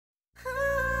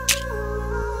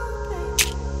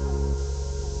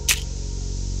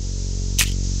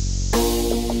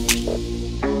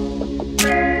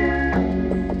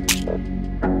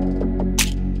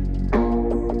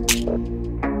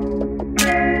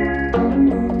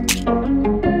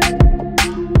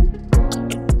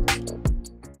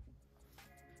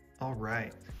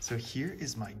So here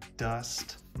is my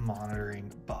dust monitoring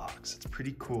box. It's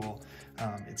pretty cool.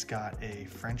 It's got a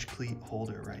French cleat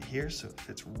holder right here, so it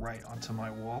fits right onto my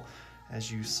wall,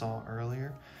 as you saw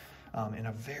earlier, in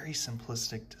a very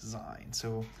simplistic design.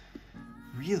 So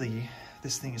really,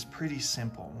 this thing is pretty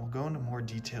simple. We'll go into more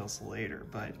details later,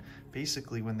 but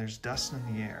basically when there's dust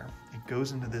in the air, it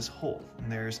goes into this hole, and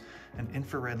there's an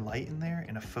infrared light in there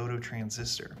and a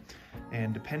phototransistor.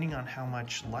 And depending on how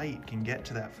much light can get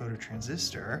to that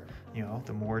phototransistor, you know,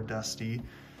 the more dusty,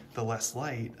 the less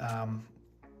light,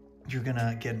 you're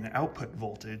gonna get an output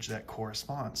voltage that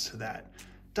corresponds to that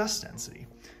dust density.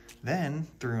 Then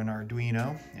through an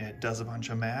Arduino, it does a bunch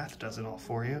of math, does it all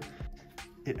for you.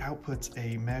 It outputs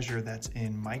a measure that's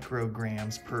in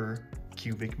micrograms per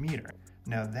cubic meter.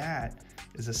 Now that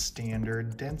is a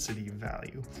standard density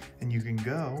value, and you can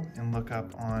go and look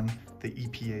up on the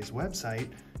EPA's website,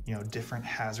 you know, different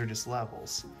hazardous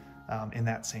levels in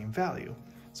that same value.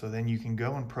 So then you can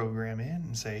go and program in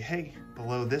and say, hey,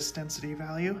 below this density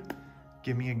value,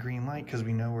 give me a green light because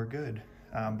we know we're good.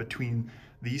 Between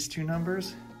these two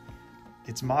numbers,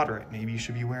 it's moderate, maybe you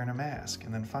should be wearing a mask.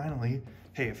 And then finally,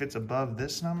 hey, if it's above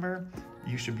this number,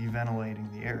 you should be ventilating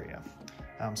the area.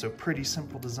 So pretty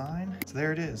simple design. So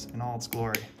there it is in all its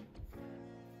glory.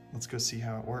 Let's go see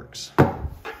how it works.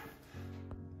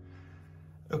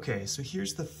 Okay, so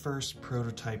here's the first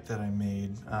prototype that I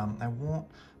made. I won't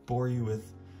bore you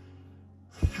with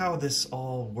how this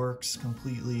all works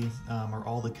completely, or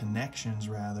all the connections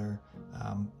rather,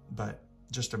 but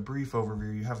just a brief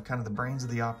overview. You have kind of the brains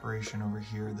of the operation over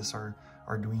here, this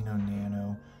Arduino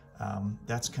Nano.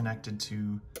 That's connected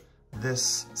to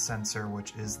this sensor,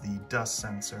 which is the dust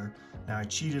sensor. Now I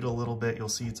cheated a little bit. You'll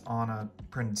see it's on a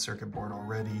printed circuit board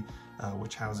already,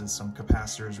 which houses some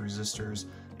capacitors, resistors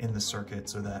in the circuit,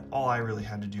 so that all I really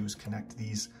had to do was connect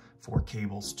these 4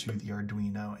 cables to the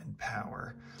Arduino and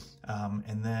power.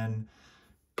 And then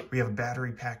we have a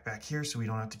battery pack back here, so we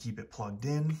don't have to keep it plugged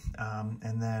in.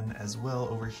 And then as well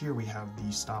over here, we have the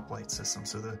stoplight system.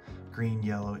 So the green,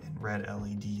 yellow, and red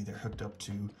LED, they're hooked up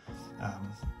to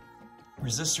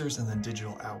resistors and then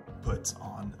digital outputs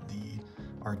on the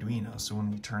Arduino. So when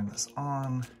we turn this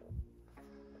on,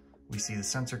 we see the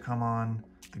sensor come on,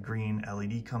 the green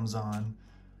LED comes on,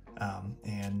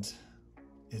 and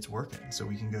it's working. So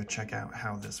we can go check out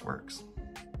how this works.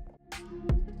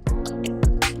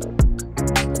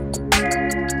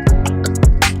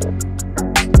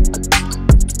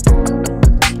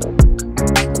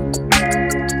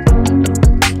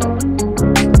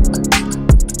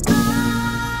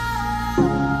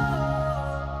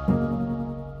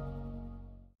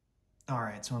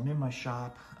 So I'm in my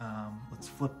shop. Let's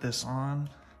flip this on.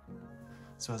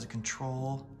 So as a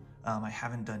control, I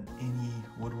haven't done any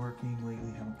woodworking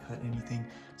lately, haven't cut anything.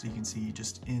 So you can see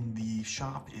just in the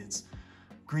shop, it's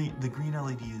green. The green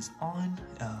LED is on,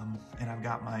 and I've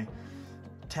got my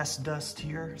test dust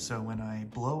here. So when I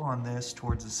blow on this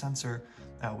towards the sensor,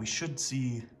 we should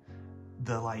see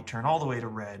the light turn all the way to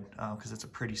red, because it's a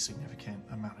pretty significant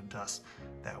amount of dust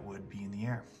that would be in the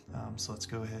air. So let's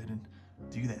go ahead and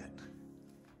do that.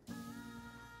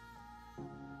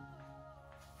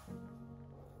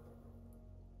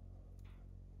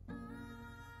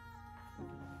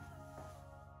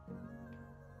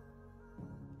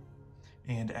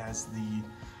 And as the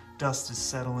dust is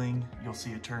settling, you'll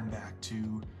see it turn back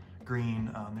to green.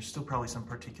 There's still probably some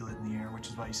particulate in the air, which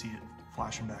is why you see it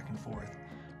flashing back and forth.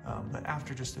 But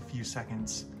after just a few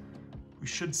seconds, we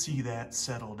should see that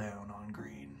settle down on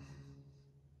green.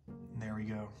 And there we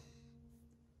go.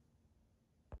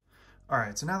 All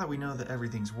right, so now that we know that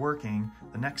everything's working,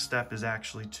 the next step is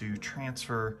actually to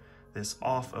transfer this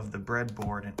off of the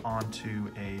breadboard and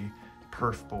onto a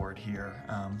perf board here.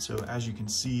 So as you can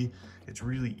see, it's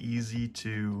really easy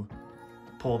to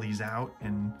pull these out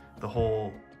and the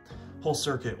whole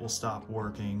circuit will stop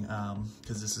working,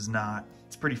 because this is not,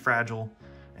 it's pretty fragile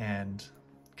and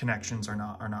connections are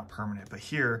not permanent. But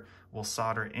here we'll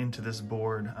solder it into this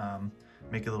board,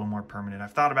 make it a little more permanent.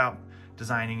 I've thought about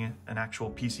designing an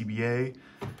actual PCBA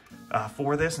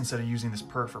for this instead of using this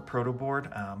perf or proto board,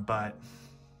 but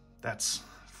that's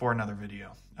for another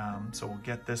video. So we'll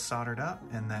get this soldered up,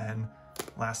 and then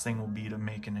last thing will be to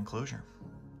make an enclosure.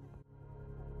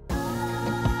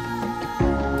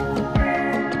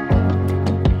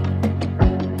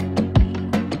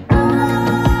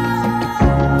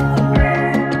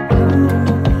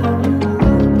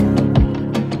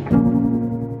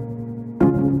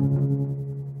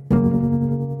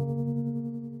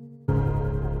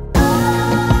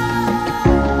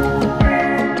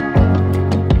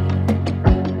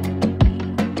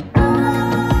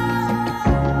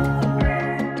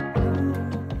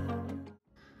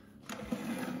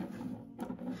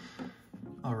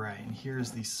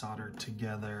 is the soldered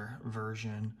together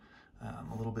version,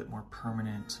 a little bit more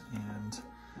permanent, and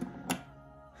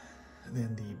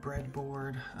then the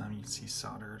breadboard, you can see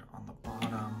soldered on the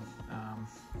bottom.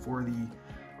 For the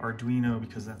Arduino,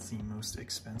 because that's the most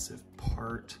expensive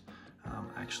part,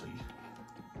 actually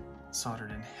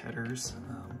soldered in headers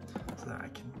so that I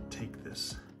can take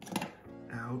this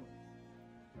out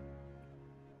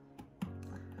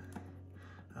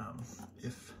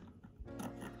if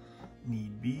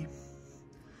need be.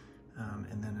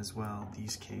 And then as well,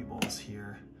 these cables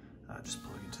here just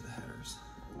plug into the headers.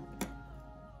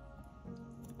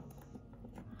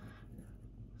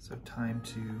 So time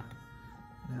to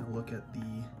now look at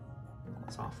the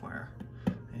software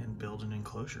and build an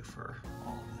enclosure for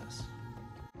all of this.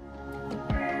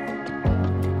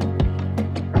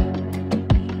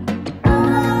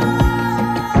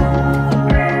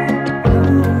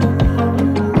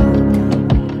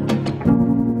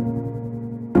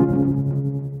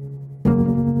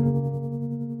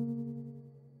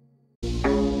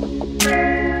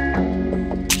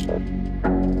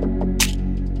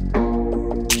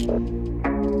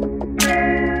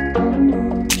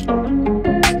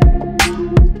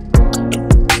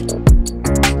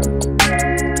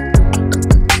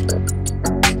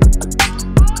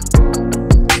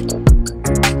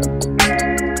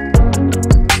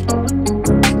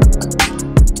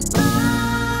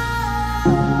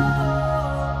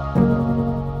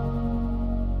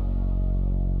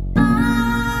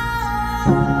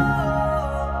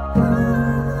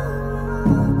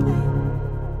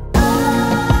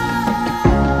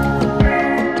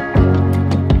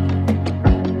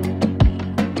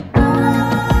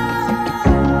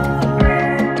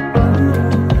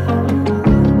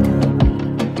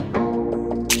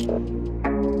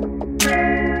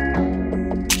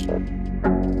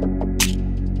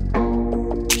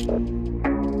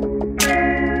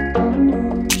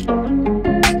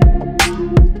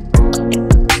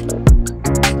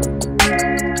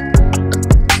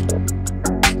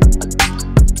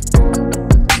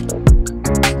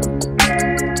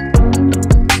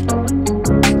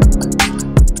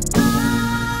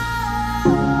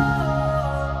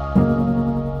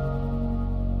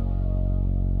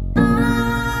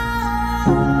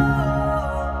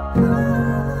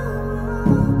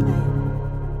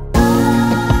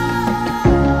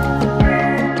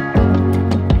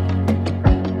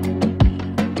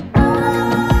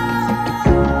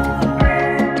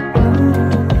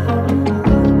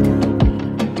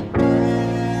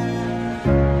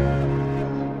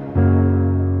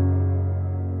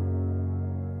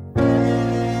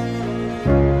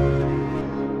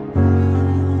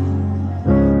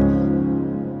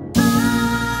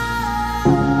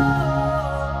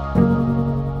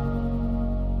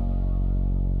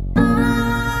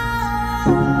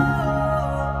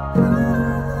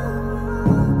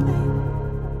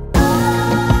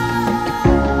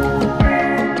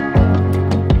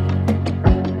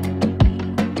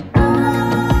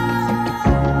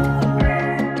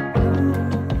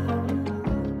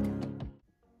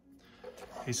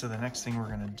 Okay, so the next thing we're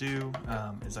gonna do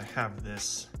is I have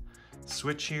this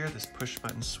switch here, this push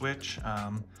button switch.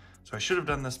 So I should have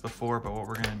done this before, but what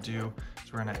we're gonna do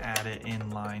is we're gonna add it in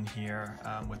line here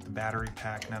with the battery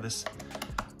pack. Now this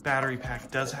battery pack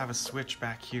does have a switch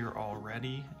back here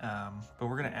already, but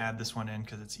we're gonna add this one in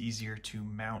because it's easier to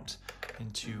mount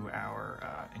into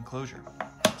our enclosure.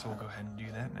 So we'll go ahead and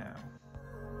do that now.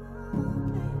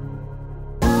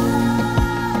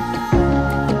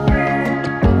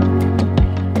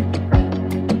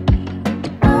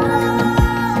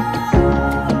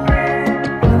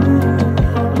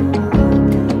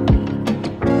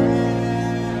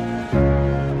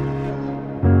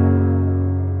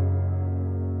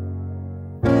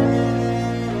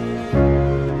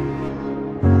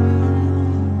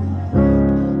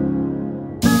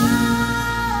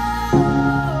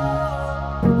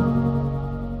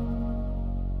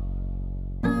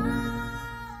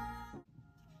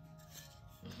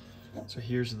 So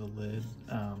here's the lid.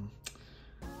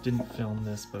 Didn't film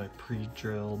this, but I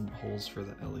pre-drilled holes for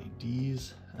the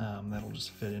LEDs. That'll just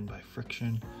fit in by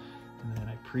friction. And then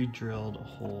I pre-drilled a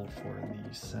hole for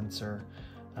the sensor.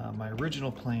 My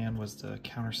original plan was to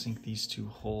countersink these two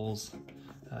holes,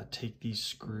 take these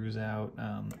screws out,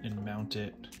 and mount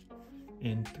it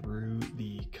in through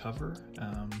the cover.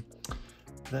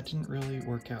 That didn't really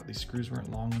work out. These screws weren't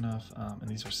long enough, and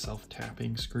these are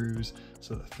self-tapping screws,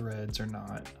 so the threads are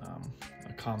not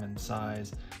a common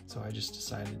size. So I just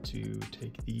decided to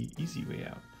take the easy way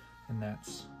out, and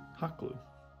that's hot glue.